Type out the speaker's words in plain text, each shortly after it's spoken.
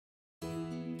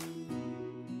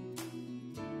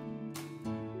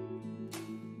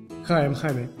Hi, I'm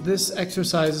Jaime. This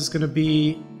exercise is going to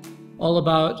be all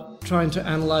about trying to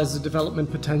analyze the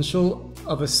development potential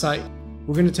of a site.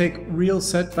 We're going to take real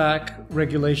setback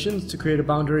regulations to create a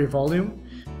boundary volume,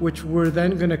 which we're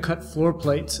then going to cut floor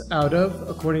plates out of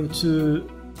according to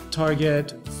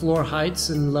target floor heights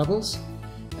and levels,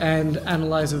 and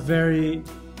analyze a very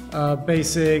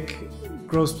basic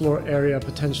gross floor area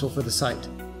potential for the site.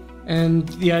 And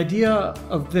the idea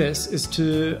of this is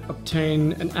to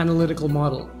obtain an analytical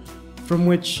model from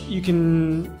which you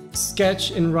can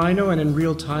sketch in Rhino and in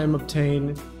real time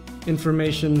obtain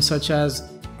information such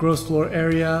as gross floor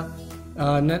area,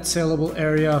 net saleable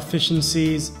area,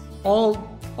 efficiencies, all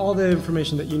the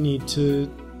information that you need to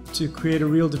create a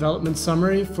real development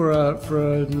summary for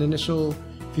an initial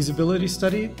feasibility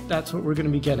study. That's what we're going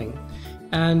to be getting.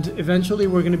 And eventually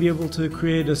we're going to be able to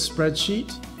create a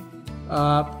spreadsheet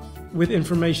with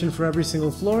information for every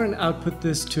single floor and output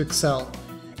this to Excel.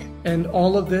 And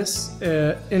all of this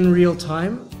in real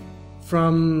time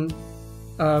from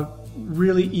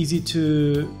really easy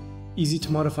to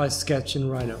modify sketch in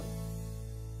Rhino.